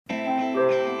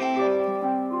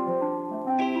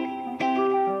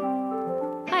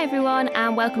everyone,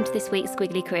 and welcome to this week's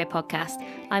Squiggly Career Podcast.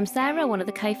 I'm Sarah, one of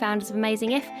the co-founders of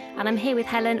Amazing If, and I'm here with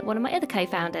Helen, one of my other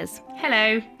co-founders.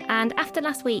 Hello. And after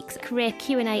last week's career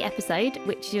Q&A episode,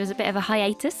 which was a bit of a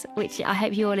hiatus, which I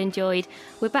hope you all enjoyed,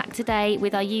 we're back today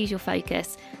with our usual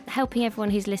focus, helping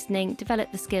everyone who's listening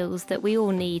develop the skills that we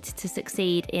all need to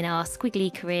succeed in our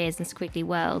squiggly careers and squiggly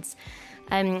worlds.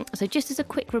 So just as a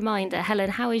quick reminder, Helen,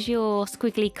 how has your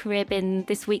squiggly career been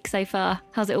this week so far?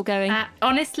 How's it all going?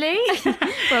 Honestly?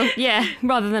 Well, yeah,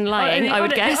 rather than lying, I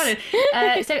would guess.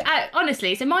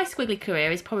 Honestly, so my squiggly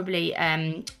career is probably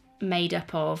made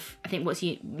up of, I think what's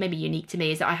maybe unique to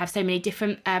me is that I have so many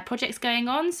different projects going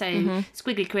on. So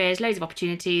squiggly careers, loads of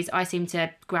opportunities. I seem to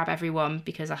grab everyone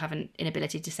because I have an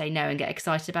inability to say no and get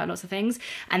excited about lots of things.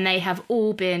 And they have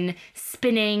all been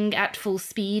spinning at full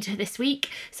speed this week.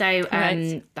 So,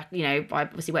 I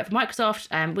obviously work for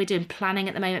Microsoft. We're doing planning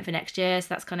at the moment for next year. So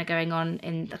that's kind of going on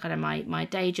in the kind of my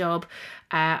day job.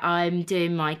 I'm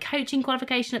doing my coaching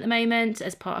qualification at the moment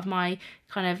as part of my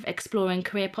kind of exploring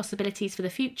career possibilities for the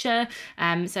future.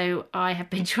 So I have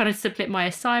been trying to submit my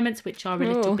assignments, which are a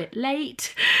little bit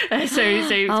late.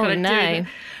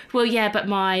 Well, yeah, but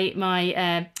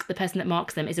the person that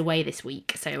marks them is away this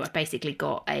week, so I've basically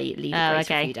got a leave of grace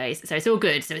for a few days. So it's all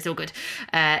good.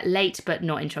 Late, but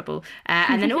not in trouble.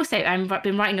 And then also I've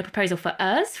been writing a proposal for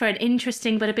us for an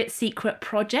interesting but a bit secret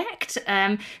project.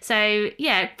 So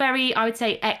yeah, very, I would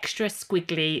say, extra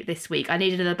squiggly this week. I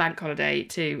needed another bank holiday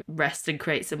to rest and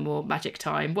create some more magic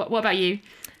time. What about you?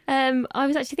 I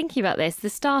was actually thinking about this. The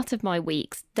start of my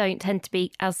weeks don't tend to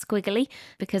be as squiggly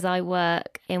because I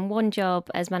work in one job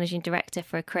as managing director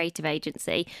for a creative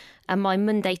agency, and my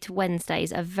Monday to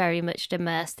Wednesdays are very much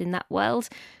immersed in that world.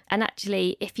 And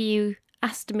actually, if you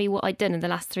asked me what I'd done in the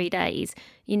last 3 days,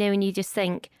 and you just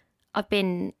think, I've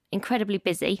been incredibly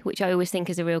busy, which I always think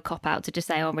is a real cop-out to just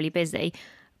say, oh, I'm really busy.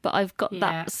 But I've got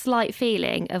that slight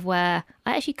feeling of where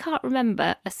I actually can't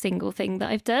remember a single thing that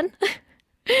I've done.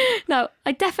 No,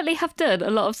 I definitely have done a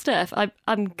lot of stuff.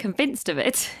 I'm convinced of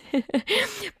it.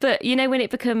 But, when it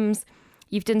becomes,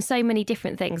 you've done so many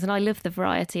different things, and I love the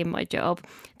variety in my job,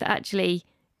 that actually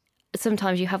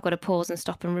sometimes you have got to pause and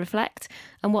stop and reflect.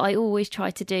 And what I always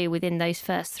try to do within those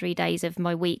first 3 days of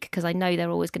my week, because I know they're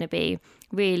always going to be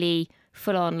really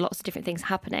full on, lots of different things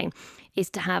happening, is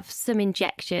to have some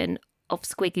injection of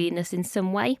squiggliness in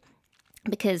some way,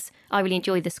 because I really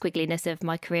enjoy the squiggliness of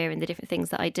my career and the different things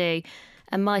that I do.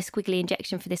 And my squiggly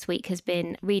injection for this week has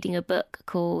been reading a book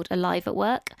called Alive at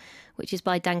Work, which is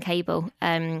by Dan Cable.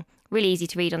 Really easy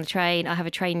to read on the train. I have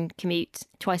a train commute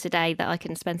twice a day that I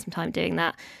can spend some time doing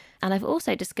that. And I've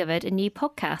also discovered a new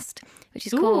podcast, which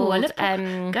is called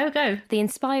The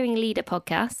Inspiring Leader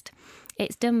Podcast.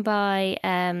 It's done by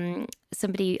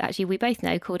somebody actually we both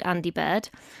know called Andy Bird.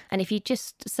 And if you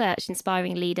just search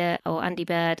Inspiring Leader or Andy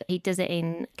Bird, he does it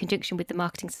in conjunction with the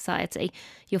Marketing Society,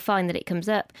 you'll find that it comes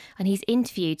up. And he's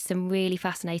interviewed some really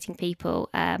fascinating people.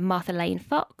 Martha Lane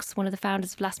Fox, one of the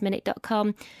founders of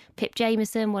lastminute.com, Pip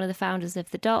Jameson, one of the founders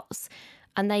of The Dots.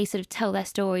 And they sort of tell their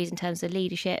stories in terms of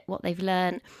leadership, what they've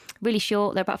learned. Really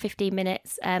short, they're about 15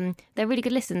 minutes. They're really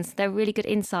good listens. They're really good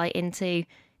insight into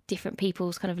different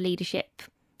people's kind of leadership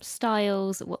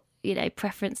styles,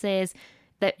 preferences,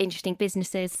 they're interesting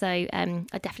businesses. So I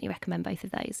definitely recommend both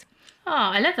of those. Oh,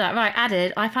 I love that. Right,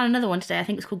 added. I found another one today. I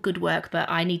think it's called Good Work, but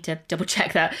I need to double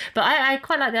check that. But I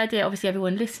quite like the idea. Obviously,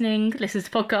 everyone listens to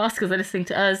podcasts because they're listening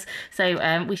to us.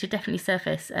 So we should definitely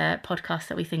surface podcasts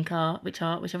that we think which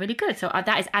are really good. So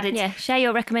that is added. Yeah, share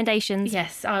your recommendations.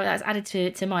 Yes, that's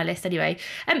added to my list anyway.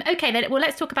 Okay, then. Well,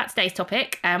 let's talk about today's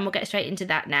topic. We'll get straight into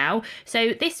that now.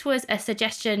 So this was a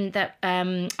suggestion that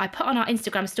I put on our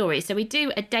Instagram stories. So we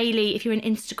do a daily. If you're an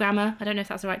Instagrammer, I don't know if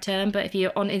that's the right term, but if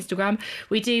you're on Instagram,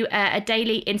 we do a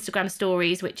daily Instagram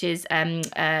stories, which is a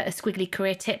squiggly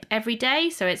career tip every day.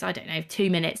 So it's, 2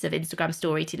 minutes of Instagram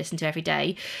story to listen to every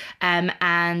day.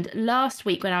 And last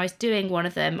week when I was doing one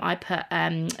of them, I put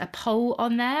a poll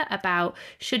on there about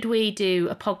should we do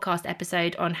a podcast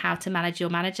episode on how to manage your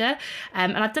manager.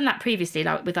 And I've done that previously,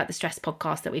 with the stress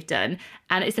podcast that we've done.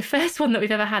 And it's the first one that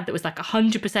we've ever had that was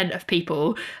 100% of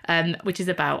people, which is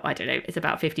about, it's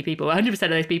about 50 people. 100% of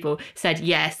those people said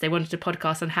yes, they wanted a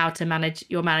podcast on how to manage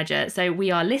your manager. So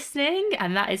we are listening,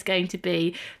 and that is going to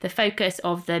be the focus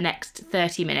of the next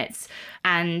 30 minutes.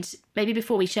 And maybe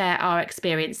before we share our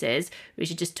experiences, we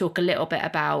should just talk a little bit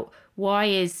about why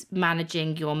is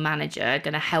managing your manager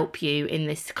going to help you in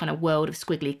this kind of world of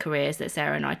squiggly careers that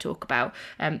Sarah and I talk about?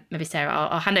 Maybe Sarah,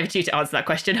 I'll hand over to you to answer that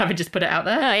question, having just put it out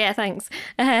there. Oh yeah, thanks.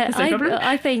 No problem.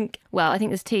 I think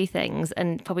there's two things,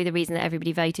 and probably the reason that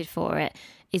everybody voted for it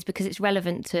is because it's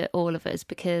relevant to all of us,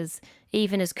 because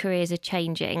even as careers are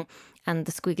changing and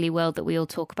the squiggly world that we all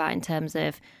talk about in terms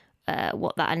of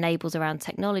what that enables around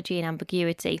technology and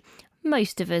ambiguity,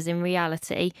 most of us in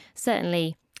reality,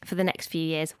 certainly for the next few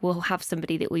years, will have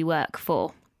somebody that we work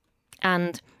for.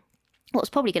 And what's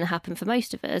probably going to happen for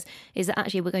most of us is that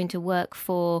actually we're going to work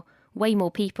for way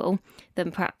more people than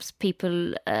perhaps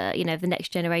people, the next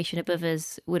generation above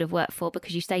us would have worked for,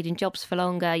 because you stayed in jobs for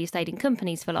longer, you stayed in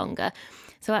companies for longer.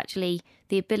 So actually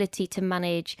the ability to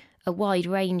manage a wide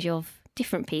range of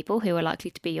different people who are likely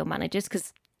to be your managers,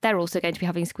 because they're also going to be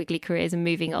having squiggly careers and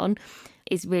moving on,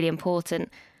 is really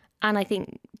important. And I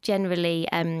think generally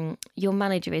your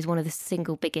manager is one of the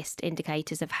single biggest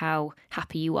indicators of how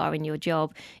happy you are in your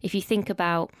job. If you think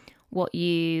about what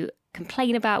you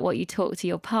complain about, what you talk to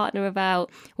your partner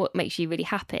about, what makes you really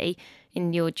happy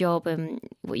in your job and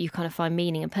what you kind of find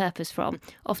meaning and purpose from,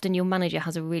 often your manager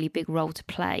has a really big role to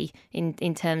play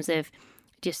in terms of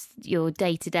just your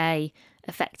day-to-day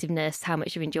effectiveness, how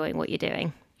much you're enjoying what you're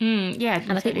doing. Yeah,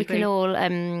 and I think we can all, I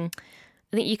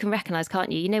think you can recognise,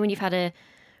 can't you? You know, when you've had a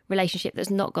relationship that's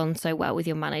not gone so well with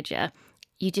your manager,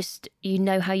 you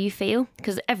know how you feel,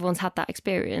 because everyone's had that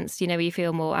experience, where you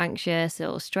feel more anxious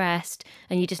or stressed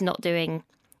and you're just not doing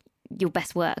your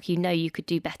best work. You could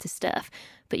do better stuff,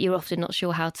 but you're often not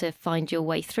sure how to find your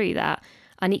way through that.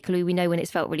 And equally, we know when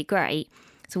it's felt really great.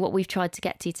 So what we've tried to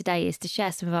get to today is to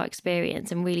share some of our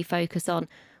experience and really focus on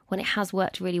when it has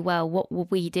worked really well, what were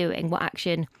we doing? What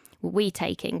action were we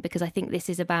taking? Because I think this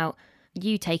is about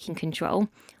you taking control,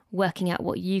 working out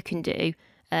what you can do,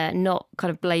 not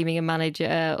kind of blaming a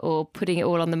manager or putting it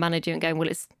all on the manager and going, well,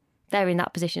 they're in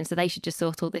that position, so they should just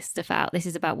sort all this stuff out. This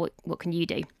is about what can you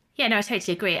do? Yeah, no, I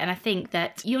totally agree. And I think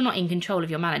that you're not in control of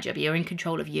your manager, but you're in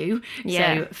control of you.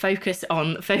 Yeah. So focus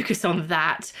on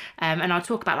that. And I'll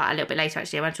talk about that a little bit later,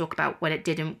 actually. I want to talk about when it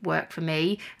didn't work for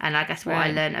me and I guess what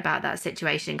I learned about that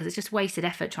situation, because it's just wasted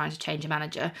effort trying to change a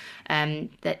manager.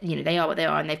 That, they are what they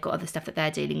are and they've got other stuff that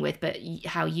they're dealing with, but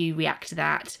how you react to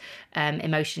that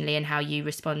emotionally and how you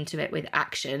respond to it with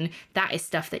action, that is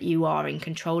stuff that you are in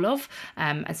control of.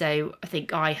 And so I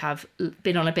think I have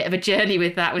been on a bit of a journey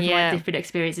with that, with my different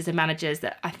experiences of managers,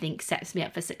 that I think sets me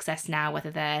up for success now,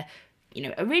 whether they're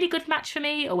a really good match for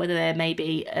me or whether they're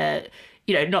maybe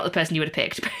not the person you would have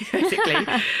picked, basically.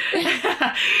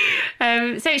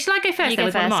 So shall I go first? You go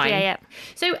with first. One of mine? Yeah.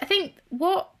 So I think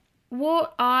what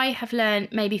I have learned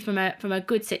maybe from a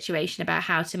good situation about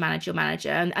how to manage your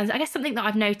manager, and I guess something that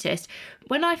I've noticed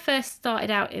when I first started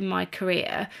out in my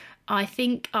career, I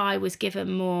think I was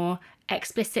given more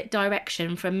explicit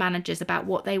direction from managers about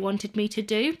what they wanted me to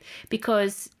do,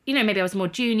 because maybe I was more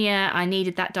junior, I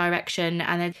needed that direction,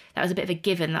 and then that was a bit of a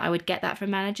given that I would get that from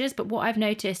managers. But what I've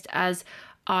noticed as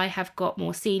I have got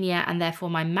more senior and therefore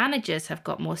my managers have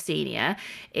got more senior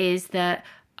is that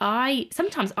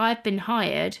sometimes I've been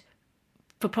hired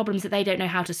for problems that they don't know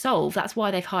how to solve. That's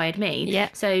why they've hired me. Yeah.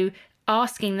 So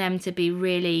asking them to be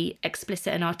really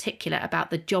explicit and articulate about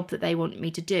the job that they want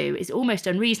me to do is almost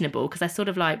unreasonable, because they're sort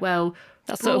of like, well,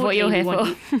 that's sort of what you're here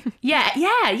for. Yeah,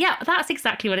 that's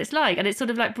exactly what it's like. And it's sort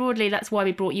of like, broadly, that's why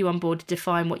we brought you on board to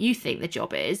define what you think the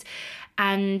job is.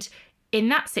 And in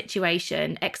that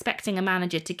situation, expecting a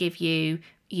manager to give you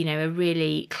a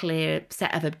really clear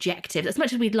set of objectives, as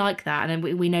much as we'd like that, and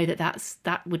we know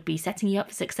that would be setting you up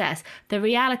for success, the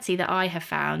reality that I have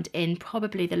found in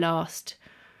probably the last,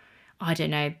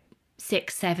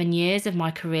 6-7 years of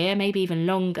my career, maybe even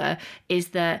longer, is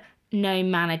that no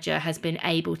manager has been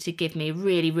able to give me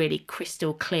really, really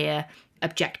crystal clear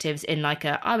objectives in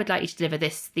I would like you to deliver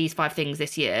these 5 things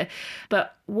this year.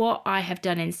 But what I have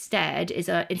done instead is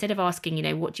instead of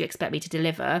asking, what do you expect me to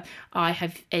deliver, I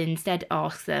have instead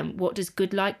asked them, what does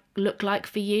good look like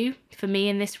for me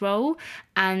in this role?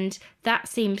 And that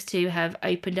seems to have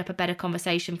opened up a better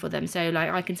conversation for them. So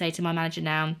I can say to my manager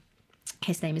now,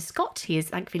 his name is Scott. He is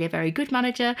thankfully a very good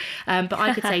manager. But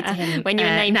I could say to him... When you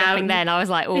were name dropping then, I was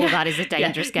like, that is a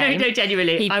dangerous game. No,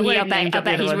 genuinely. I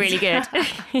bet he's really good.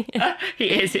 He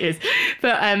is.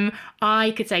 But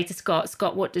I could say to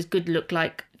Scott, what does good look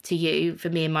like to you for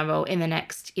me in my role in the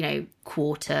next,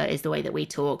 quarter is the way that we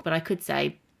talk. But I could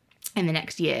say, in the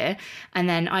next year. And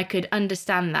then I could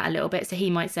understand that a little bit. So he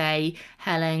might say,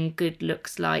 Helen, good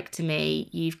looks like to me,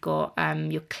 you've got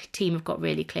your team have got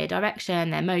really clear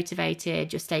direction, they're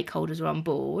motivated, your stakeholders are on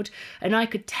board. And I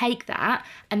could take that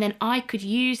and then I could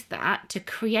use that to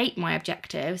create my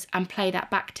objectives and play that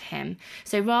back to him.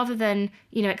 So rather than,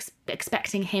 you know,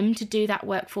 expecting him to do that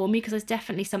work for me, because there's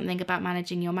definitely something about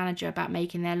managing your manager about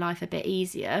making their life a bit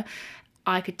easier,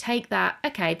 I could take that,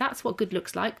 okay, that's what good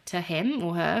looks like to him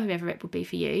or her, whoever it would be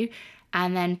for you,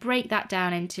 and then break that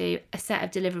down into a set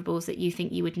of deliverables that you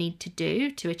think you would need to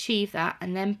do to achieve that,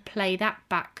 and then play that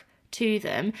back to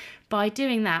them. By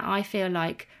doing that, I feel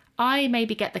like I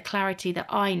maybe get the clarity that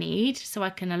I need so I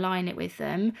can align it with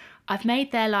them. I've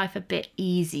made their life a bit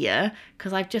easier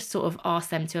because I've just sort of asked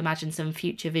them to imagine some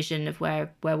future vision of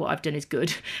where what I've done is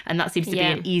good. And that seems to be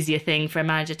an easier thing for a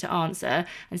manager to answer.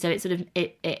 And so it sort of,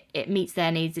 it meets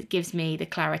their needs, it gives me the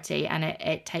clarity, and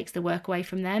it takes the work away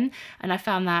from them. And I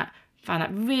found that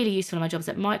really useful in my jobs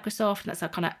at Microsoft. That's a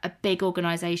kind of a big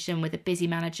organisation with a busy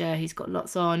manager who's got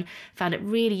lots on. Found it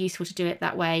really useful to do it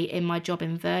that way in my job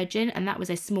in Virgin, and that was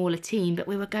a smaller team, but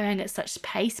we were going at such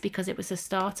pace because it was a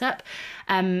startup.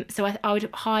 So I would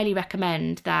highly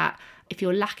recommend that if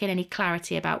you're lacking any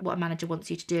clarity about what a manager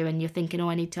wants you to do and you're thinking, oh,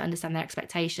 I need to understand their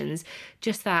expectations,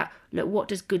 just that, look, what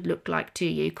does good look like to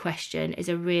you question is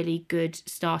a really good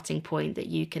starting point that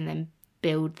you can then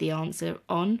build the answer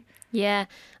on. Yeah.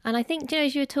 And I think, you know,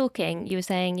 as you were talking, you were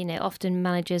saying, you know, often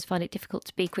managers find it difficult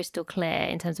to be crystal clear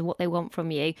in terms of what they want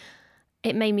from you.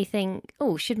 It made me think,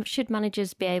 oh, should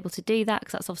managers be able to do that?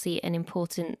 Because that's obviously an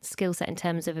important skill set in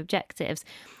terms of objectives.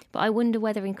 But I wonder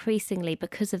whether increasingly,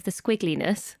 because of the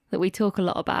squiggliness that we talk a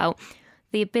lot about,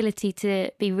 the ability to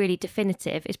be really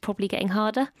definitive is probably getting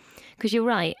harder. Because you're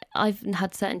right, I've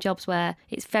had certain jobs where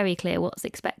it's very clear what's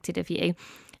expected of you.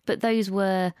 But those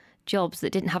were jobs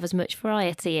that didn't have as much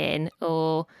variety in,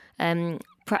 or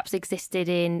perhaps existed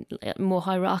in more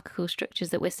hierarchical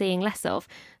structures that we're seeing less of.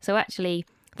 So actually,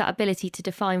 that ability to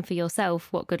define for yourself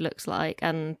what good looks like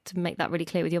and to make that really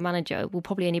clear with your manager will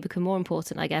probably only become more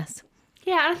important, I guess.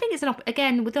 Yeah, and I think it's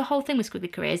again, with the whole thing with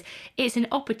squiggly careers, it's an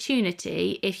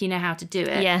opportunity if you know how to do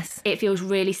it. Yes. It feels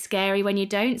really scary when you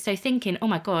don't. So thinking, oh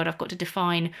my God, I've got to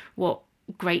define what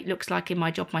great looks like in my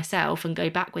job myself and go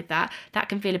back with that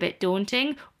can feel a bit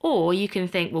daunting. Or you can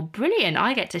think, well, brilliant,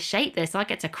 I get to shape this, I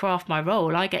get to craft my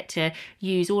role, I get to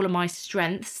use all of my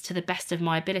strengths to the best of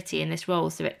my ability in this role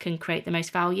so it can create the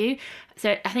most value.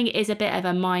 So I think it is a bit of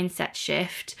a mindset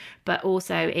shift, but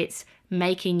also it's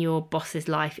making your boss's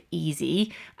life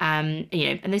easy. And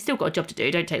they've still got a job to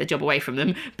do, don't take the job away from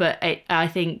them, but I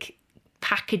think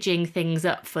packaging things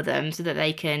up for them so that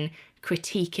they can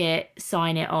critique it,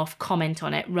 sign it off, comment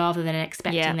on it, rather than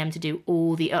expecting them to do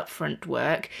all the upfront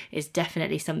work is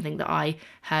definitely something that I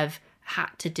have had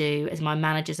to do as my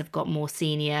managers have got more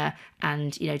senior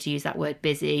and, to use that word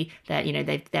busy, that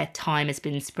their time has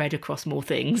been spread across more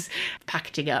things.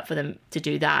 Packaging up for them to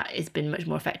do that has been much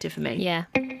more effective for me. Yeah.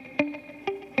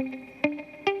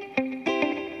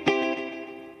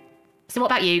 So what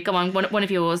about you? Go on, one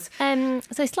of yours.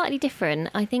 So slightly different.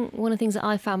 I think one of the things that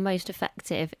I found most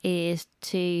effective is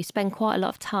to spend quite a lot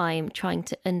of time trying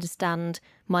to understand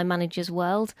my manager's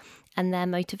world and their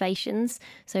motivations.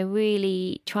 So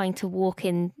really trying to walk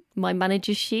in my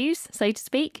manager's shoes, so to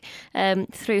speak,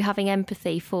 through having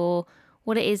empathy for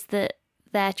what it is that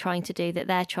they're trying to do, that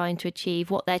they're trying to achieve,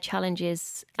 what their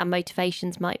challenges and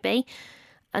motivations might be.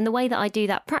 And the way that I do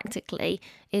that practically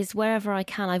is wherever I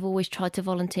can, I've always tried to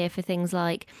volunteer for things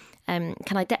like, can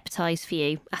I deputise for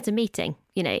you at a meeting?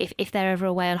 If they're ever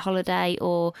away on holiday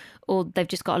or they've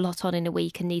just got a lot on in a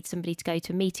week and need somebody to go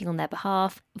to a meeting on their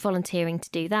behalf, volunteering to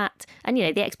do that. And,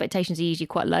 the expectations are usually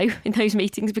quite low in those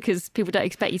meetings because people don't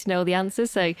expect you to know all the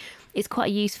answers. So it's quite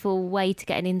a useful way to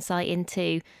get an insight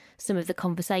into some of the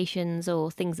conversations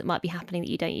or things that might be happening that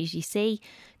you don't usually see.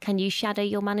 Can you shadow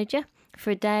your manager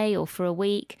for a day or for a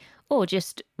week, or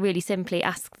just really simply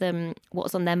ask them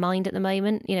what's on their mind at the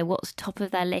moment, what's top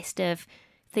of their list of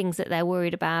things that they're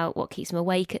worried about, what keeps them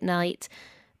awake at night?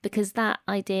 Because that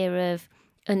idea of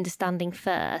understanding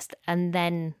first and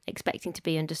then expecting to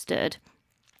be understood,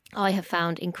 I have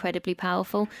found incredibly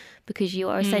powerful, because you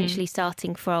are essentially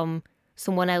starting from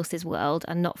someone else's world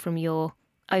and not from your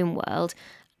own world.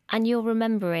 And you're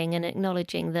remembering and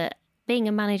acknowledging that being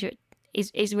a manager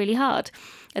is really hard.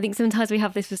 I think sometimes we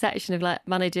have this perception of like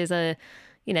managers are,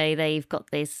 they've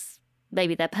got this,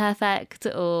 maybe they're perfect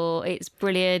or it's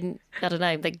brilliant. I don't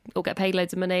know, they all get paid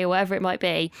loads of money or whatever it might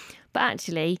be. But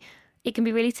actually, it can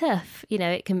be really tough.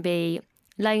 It can be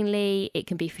lonely, it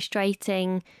can be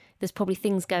frustrating. There's probably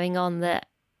things going on that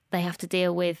they have to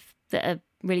deal with that are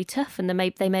really tough and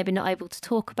they may be not able to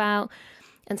talk about.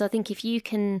 And so I think if you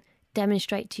can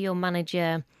demonstrate to your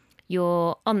manager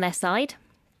you're on their side,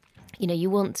 you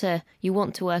want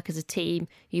to work as a team,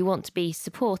 you want to be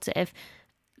supportive,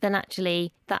 then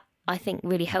actually that, I think,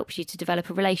 really helps you to develop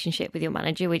a relationship with your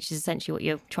manager, which is essentially what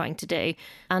you're trying to do,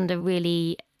 and a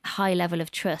really high level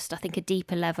of trust, I think a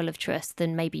deeper level of trust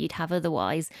than maybe you'd have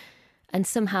otherwise. And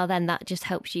somehow then that just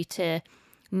helps you to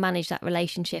manage that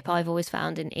relationship, I've always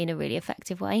found, in a really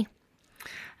effective way.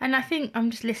 And I think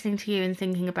I'm just listening to you and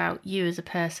thinking about you as a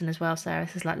person as well, Sarah.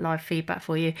 This is like live feedback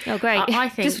for you. Oh, great. I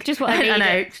think... just what I need. I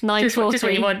know. 9:40 just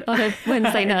what you want. On a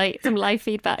Wednesday night, some live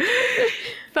feedback.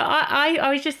 But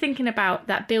I was just thinking about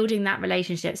that, building that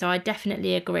relationship. So I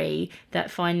definitely agree that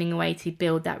finding a way to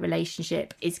build that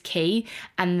relationship is key,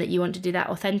 and that you want to do that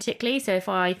authentically. So if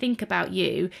I think about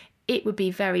you, it would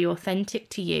be very authentic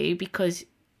to you because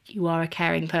you are a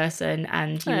caring person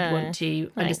and you would want to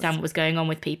understand what was going on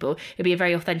with people. It'd be a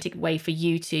very authentic way for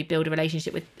you to build a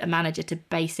relationship with a manager, to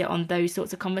base it on those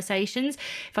sorts of conversations.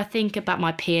 If I think about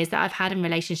my peers that I've had in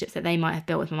relationships that they might have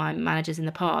built with my managers in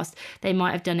the past, they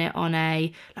might have done it on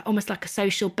a almost like a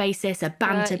social basis, a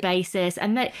banter basis,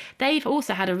 and they've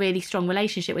also had a really strong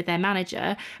relationship with their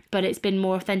manager, but it's been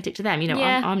more authentic to them.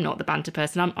 I'm not the banter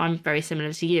person. I'm very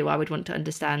similar to you. I would want to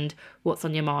understand what's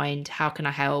on your mind, how can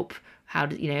I help, how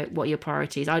do what are your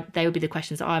priorities? They would be the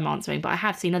questions that I'm answering. But I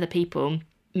have seen other people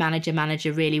manage a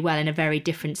manager really well in a very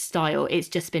different style. It's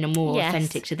just been a more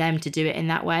authentic to them to do it in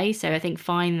that way. So I think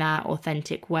find that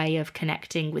authentic way of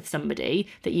connecting with somebody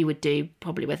that you would do,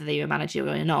 probably whether you're a manager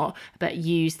or not, but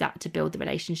use that to build the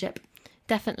relationship.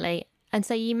 Definitely. And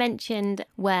so you mentioned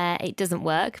where it doesn't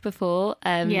work before,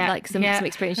 like some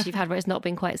experiences you've had where it's not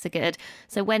been quite so good.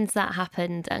 So when's that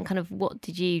happened, and kind of what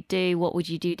did you do? What would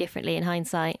you do differently in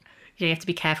hindsight? You have to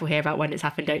be careful here about when it's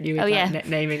happened, don't you?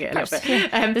 Naming it a little bit.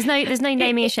 Yeah. There's no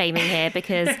naming and shaming here,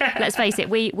 because let's face it,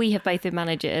 we have both been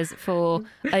managers for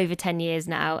over 10 years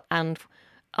now, and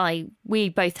we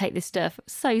both take this stuff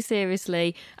so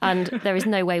seriously, and there is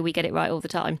no way we get it right all the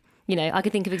time. I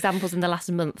could think of examples in the last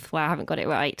month where I haven't got it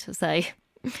right. So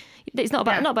it's not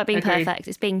about being perfect.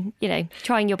 It's being,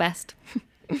 trying your best.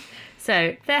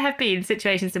 So there have been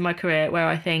situations in my career where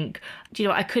I think,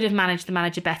 I could have managed the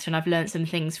manager better, and I've learned some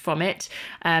things from it.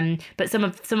 But some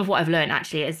of what I've learned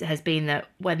actually has been that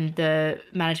when the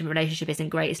management relationship isn't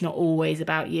great, it's not always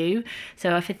about you.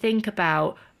 So if I think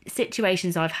about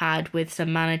situations I've had with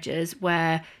some managers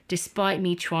where, despite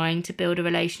me trying to build a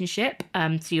relationship,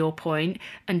 to your point,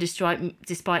 and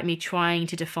despite me trying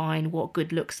to define what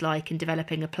good looks like and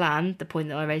developing a plan, the point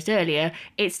that I raised earlier,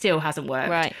 it still hasn't worked.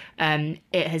 Right.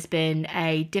 It has been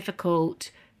a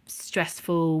difficult,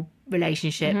 stressful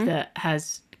relationship that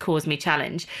has caused me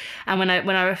challenge. And when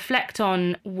I reflect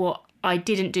on what I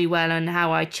didn't do well and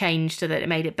how I changed so that it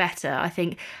made it better, I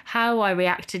think how I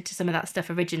reacted to some of that stuff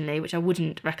originally, which I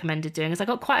wouldn't recommend doing, is I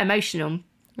got quite emotional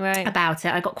about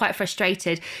it. I got quite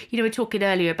frustrated. We were talking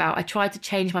earlier about I tried to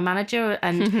change my manager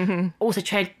and also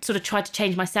tried to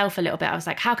change myself a little bit. I was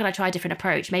like, how can I try a different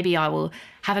approach? Maybe I will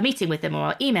have a meeting with them, or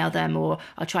I'll email them, or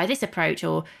I'll try this approach,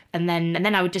 and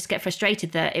then I would just get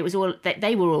frustrated that it was all that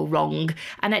they were all wrong,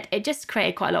 and it just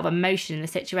created quite a lot of emotion in the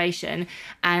situation.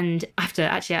 And after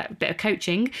actually a bit of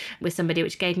coaching with somebody,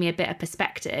 which gave me a bit of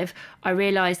perspective, I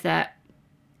realised that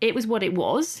it was what it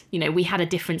was. We had a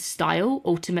different style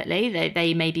ultimately.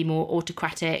 They may be more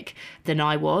autocratic than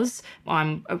I was.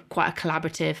 I'm quite a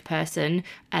collaborative person.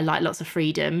 I like lots of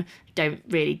freedom. Don't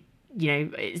really,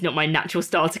 it's not my natural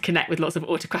style to connect with lots of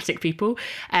autocratic people.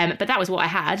 But that was what I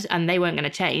had, and they weren't going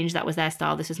to change. That was their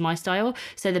style. This was my style.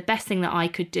 So the best thing that I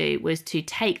could do was to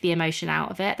take the emotion out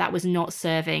of it. That was not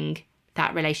serving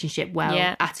that relationship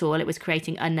well at all. It was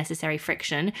creating unnecessary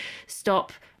friction.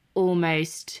 Stop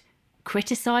almost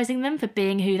criticizing them for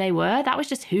being who they were. That was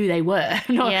just who they were.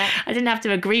 I didn't have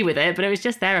to agree with it, but it was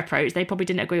just their approach. They probably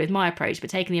didn't agree with my approach, but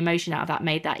taking the emotion out of that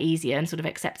made that easier, and sort of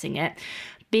accepting it.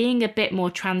 Being a bit more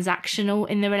transactional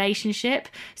in the relationship.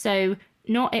 So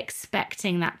not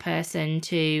expecting that person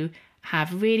to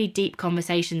have really deep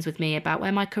conversations with me about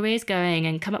where my career's going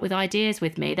and come up with ideas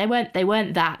with me. They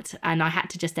weren't that, and I had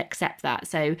to just accept that.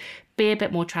 So be a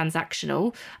bit more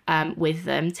transactional with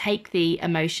them. Take the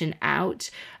emotion out.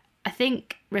 I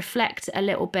think reflect a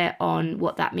little bit on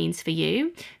what that means for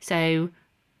you. So,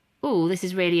 this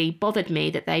has really bothered me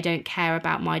that they don't care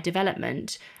about my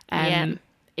development.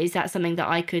 Is that something that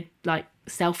I could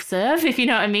self-serve, if you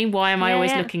know what I mean? Why am I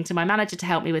always looking to my manager to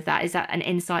help me with that? Is that an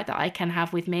insight that I can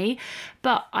have with me?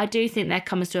 But I do think there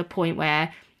comes to a point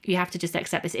where you have to just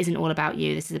accept this isn't all about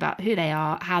you. This is about who they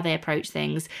are, how they approach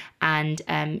things, and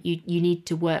you need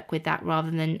to work with that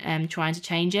rather than trying to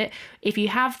change it. If you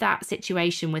have that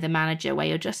situation with a manager where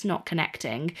you're just not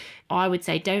connecting, I would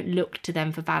say don't look to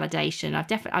them for validation.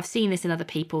 I've seen this in other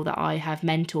people that I have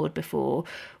mentored before,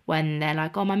 when they're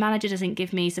like, oh, my manager doesn't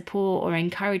give me support or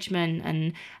encouragement.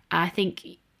 And I think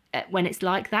when it's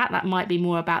like that, that might be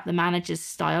more about the manager's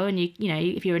style. And you know,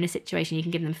 if you're in a situation you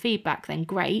can give them feedback, then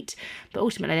great. But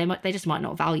ultimately, they just might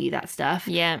not value that stuff.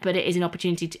 Yeah. But it is an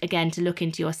opportunity to look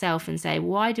into yourself and say,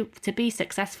 to be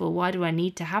successful, why do I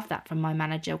need to have that from my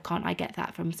manager? Can't I get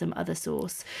that from some other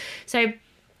source? So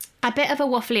a bit of a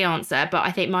waffly answer, but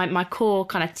I think my core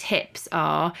kind of tips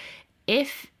are,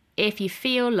 if you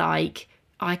feel like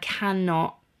I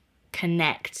cannot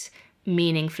connect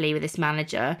meaningfully with this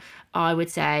manager, I would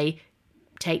say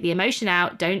take the emotion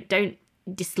out. Don't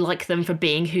dislike them for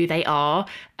being who they are,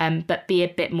 but be a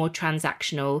bit more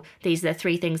transactional. These are the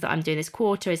 3 things that I'm doing this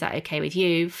quarter. Is that okay with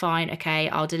you? Fine. Okay,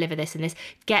 I'll deliver this and this.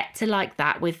 Get to like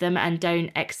that with them, and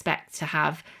don't expect to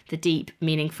have the deep,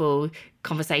 meaningful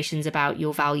conversations about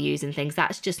your values and things.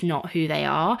 That's just not who they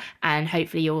are. And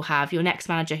hopefully you'll have your next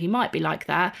manager who might be like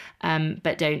that,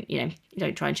 but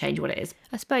don't try and change what it is.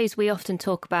 I suppose we often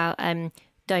talk about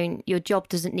your job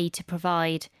doesn't need to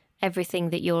provide everything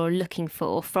that you're looking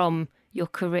for from your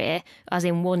career, as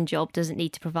in one job doesn't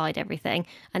need to provide everything.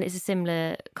 And it's a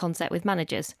similar concept with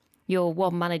managers. Your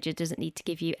one manager doesn't need to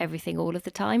give you everything all of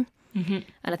the time. Mm-hmm.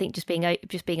 And I think just being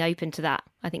open to that,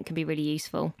 I think, can be really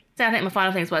useful. So I think my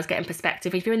final thing as well is getting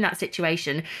perspective. If you're in that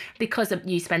situation, because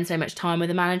you spend so much time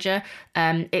with a manager,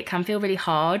 it can feel really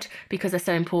hard because they're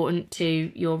so important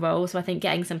to your role. So I think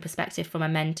getting some perspective from a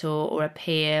mentor or a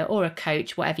peer or a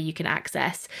coach, whatever you can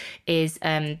access, is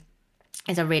a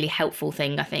really helpful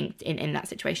thing, I think, in that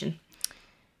situation.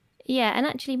 Yeah, and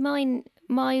actually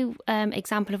my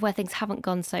example of where things haven't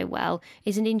gone so well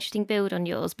is an interesting build on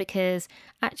yours, because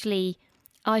actually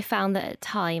I found that at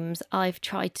times I've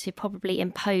tried to probably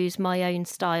impose my own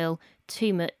style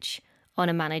too much on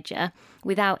a manager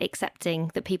without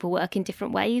accepting that people work in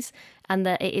different ways, and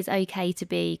that it is okay to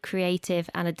be creative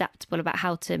and adaptable about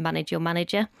how to manage your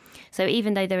manager. So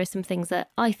even though there are some things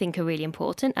that I think are really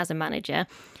important as a manager,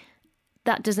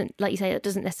 that doesn't, like you say, that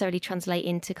doesn't necessarily translate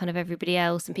into kind of everybody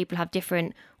else, and people have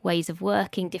different ways of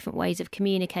working, different ways of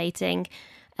communicating.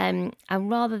 And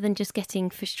rather than just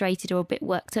getting frustrated or a bit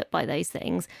worked up by those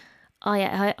things,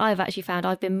 I've actually found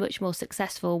I've been much more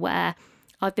successful where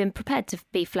I've been prepared to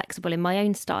be flexible in my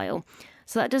own style.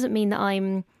 So that doesn't mean that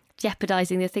I'm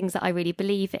jeopardising the things that I really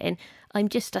believe in. I'm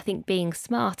just, I think, being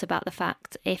smart about the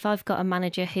fact, if I've got a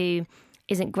manager who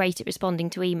isn't great at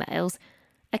responding to emails,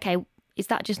 okay, is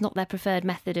that just not their preferred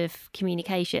method of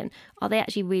communication? Are they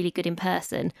actually really good in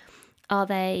person? Are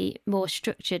they more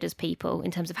structured as people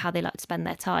in terms of how they like to spend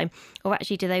their time? Or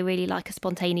actually, do they really like a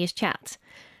spontaneous chat?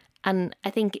 And I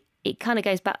think it kind of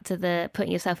goes back to the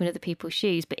putting yourself in other people's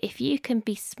shoes. But if you can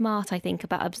be smart, I think,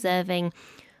 about observing,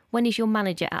 when is your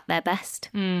manager at their best?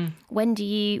 When do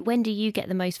you get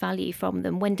the most value from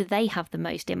them? When do they have the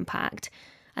most impact?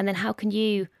 And then how can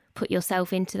you put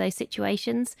yourself into those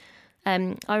situations?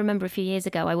 I remember a few years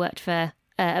ago, I worked for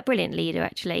a brilliant leader,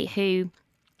 actually, who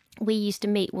we used to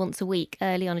meet once a week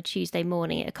early on a Tuesday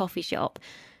morning at a coffee shop.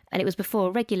 And it was before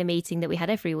a regular meeting that we had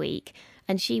every week.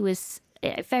 And she was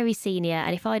very senior.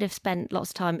 And if I'd have spent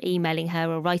lots of time emailing her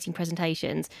or writing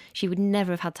presentations, she would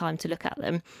never have had time to look at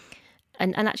them.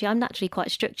 And actually, I'm naturally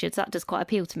quite structured, so that does quite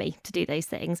appeal to me to do those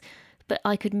things. But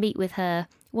I could meet with her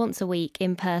once a week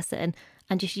in person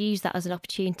and just use that as an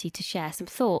opportunity to share some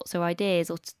thoughts or ideas,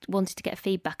 or wanted to get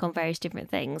feedback on various different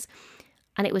things.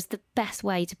 And it was the best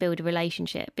way to build a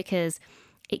relationship, because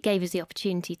it gave us the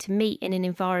opportunity to meet in an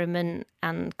environment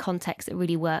and context that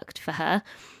really worked for her.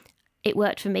 It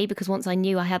worked for me because once I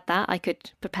knew I had that, I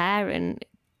could prepare and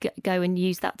go and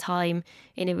use that time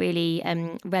in a really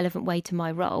relevant way to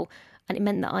my role. And it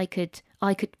meant that I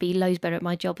could be loads better at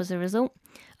my job as a result.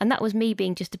 And that was me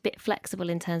being just a bit flexible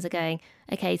in terms of going,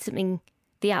 okay,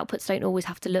 the outputs don't always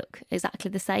have to look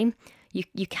exactly the same.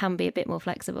 You can be a bit more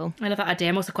flexible. I love that idea.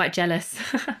 I'm also quite jealous.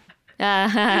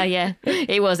 Yeah,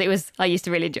 it was. I used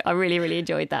to I really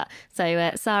enjoyed that.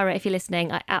 So Sarah, if you're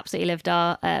listening, I absolutely loved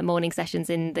our morning sessions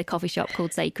in the coffee shop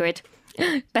called Sacred.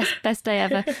 Best day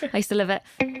ever. I used to love it.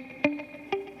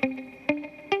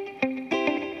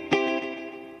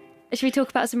 Should we talk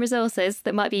about some resources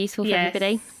that might be useful for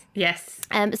everybody? Yes.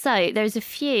 So there's a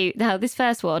few. Now, this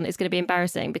first one is going to be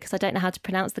embarrassing because I don't know how to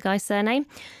pronounce the guy's surname.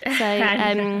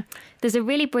 So there's a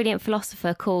really brilliant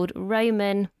philosopher called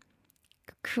Roman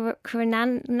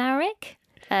Krasnaric.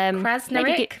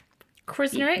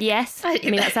 Krusnerick? Yes. I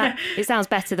mean, it sounds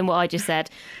better than what I just said.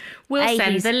 We'll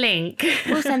send the link.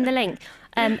 We'll send the link.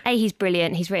 He's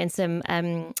brilliant. He's written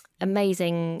some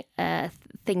amazing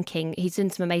thinking. He's done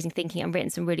some amazing thinking and written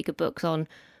some really good books on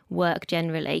work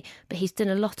generally. But he's done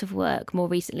a lot of work more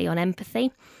recently on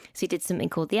empathy. So he did something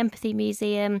called the Empathy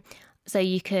Museum. So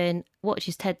you can watch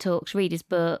his TED Talks, read his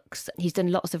books. He's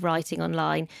done lots of writing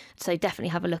online. So definitely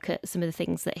have a look at some of the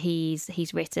things that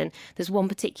he's written. There's one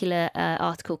particular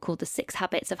article called The 6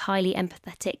 Habits of Highly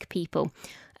Empathetic People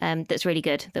that's really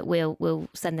good that we'll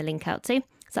send the link out to.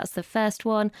 So that's the first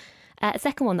one.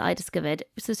 Second one that I discovered,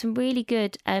 so some really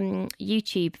good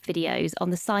YouTube videos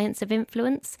on the science of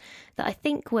influence that I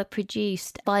think were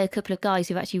produced by a couple of guys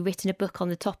who've actually written a book on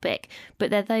the topic.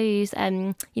 But they're those,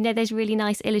 those really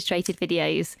nice illustrated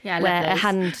videos where a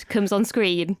hand comes on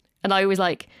screen. And I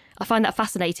find that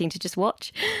fascinating to just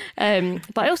watch.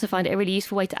 But I also find it a really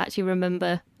useful way to actually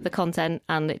remember the content,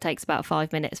 and it takes about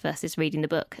 5 minutes versus reading the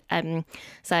book.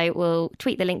 So we'll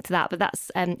tweet the link to that, but that's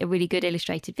a really good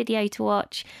illustrated video to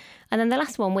watch. And then the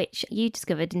last one, which you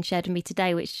discovered and shared with me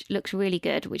today, which looks really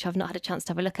good, which I've not had a chance to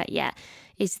have a look at yet,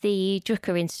 is the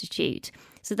Drucker Institute.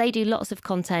 So they do lots of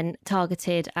content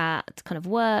targeted at kind of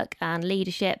work and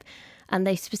leadership. And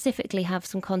they specifically have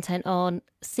some content on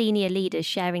senior leaders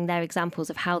sharing their examples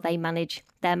of how they manage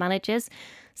their managers.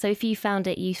 So if you found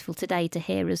it useful today to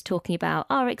hear us talking about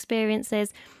our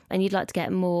experiences and you'd like to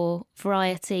get more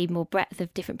variety, more breadth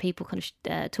of different people kind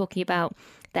of talking about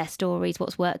their stories,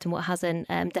 what's worked and what hasn't,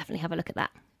 definitely have a look at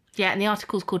that. Yeah, and the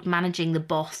article's called Managing the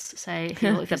Boss. So if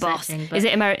you're the boss. Searching, is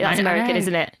it American? That's American,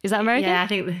 isn't it? Is that American? Yeah, I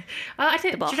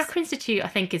think the Drucker Institute, I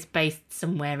think, is based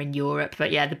somewhere in Europe.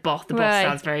 But yeah, the boss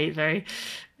sounds very, very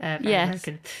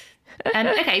American.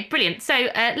 Okay, brilliant. So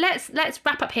let's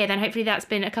wrap up here then. Hopefully that's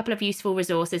been a couple of useful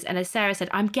resources. And as Sarah said,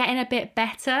 I'm getting a bit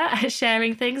better at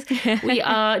sharing things. We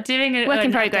are doing a work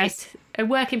in progress. A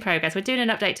work in progress. We're doing an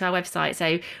update to our website.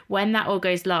 So when that all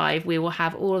goes live, we will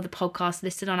have all of the podcasts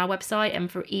listed on our website. And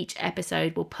for each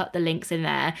episode, we'll put the links in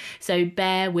there. So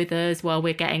bear with us while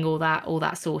we're getting all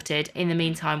that sorted. In the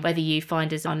meantime, whether you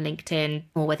find us on LinkedIn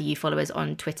or whether you follow us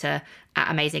on Twitter at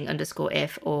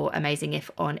amazing_if or amazingif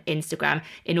on Instagram,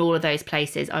 in all of those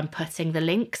places, I'm putting the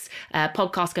links.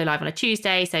 Podcasts go live on a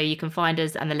Tuesday, so you can find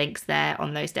us and the links there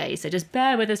on those days. So just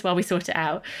bear with us while we sort it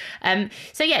out.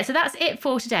 So that's it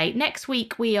for today. Next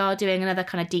week, we are doing another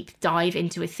kind of deep dive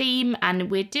into a theme,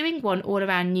 and we're doing one all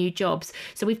around new jobs.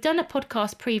 So we've done a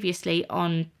podcast previously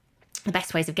on the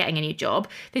best ways of getting a new job.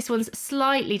 This one's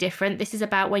slightly different. This is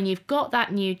about when you've got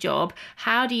that new job,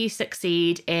 how do you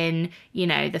succeed in,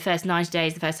 the first 90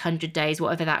 days, the first 100 days,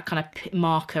 whatever that kind of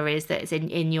marker is that's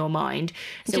in your mind.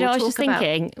 So I was just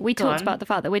thinking, we talked about the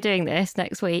fact that we're doing this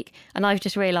next week, and I've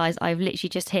just realised I've literally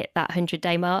just hit that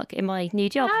 100-day mark in my new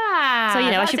job. So,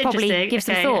 I should probably give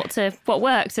some thought to what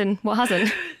worked and what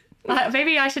hasn't.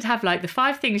 Maybe I should have the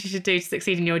 5 things you should do to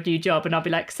succeed in your new job, and I'll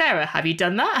be like, Sarah, have you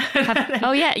done that?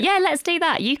 Oh yeah, let's do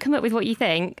that. You come up with what you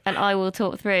think, and I will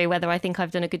talk through whether I think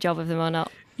I've done a good job of them or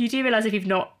not. You do realise if you've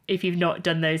not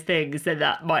done those things, then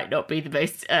that might not be the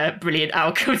most brilliant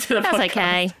outcome to the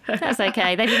podcast. That's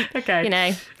okay.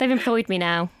 They've employed me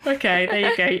now. Okay,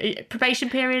 there you go.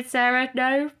 Probation period, Sarah?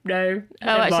 No. Oh,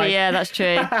 actually, yeah, that's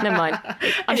true. Never mind.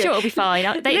 I'm sure it'll be fine.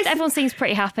 Everyone seems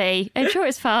pretty happy. I'm sure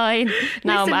it's fine.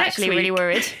 Now I'm actually really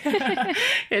worried.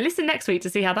 Listen next week to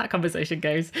see how that conversation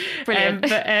goes. Brilliant.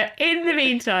 But in the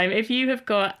meantime, if you have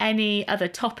got any other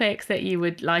topics that you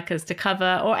would like us to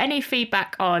cover, or any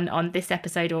feedback on this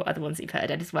episode or other ones that you've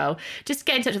heard as well, just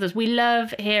get in touch with us. We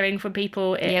love hearing from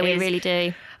people. We really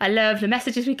do. I love the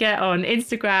messages we get on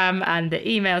Instagram and the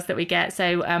emails that we get.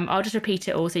 So I'll just repeat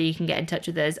it all so you can get in touch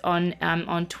with us.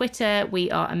 On Twitter, we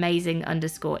are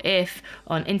amazing_if.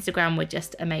 On Instagram, we're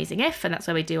just amazingif, and that's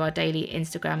where we do our daily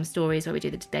Instagram stories, where we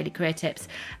do the daily career tips.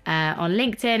 On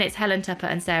LinkedIn, it's Helen Tupper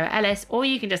and Sarah Ellis, or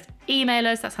you can just email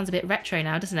us. That sounds a bit retro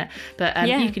now, doesn't it? But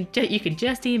you can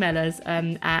just email us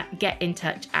at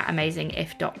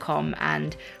getintouch@amazingif.com,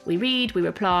 and we read, we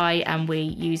reply, and we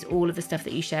use all of the stuff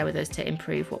that you share with us to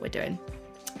improve what we're doing.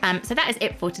 So that is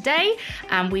it for today,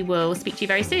 and we will speak to you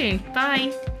very soon.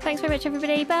 Bye. Thanks very much,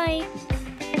 everybody. Bye.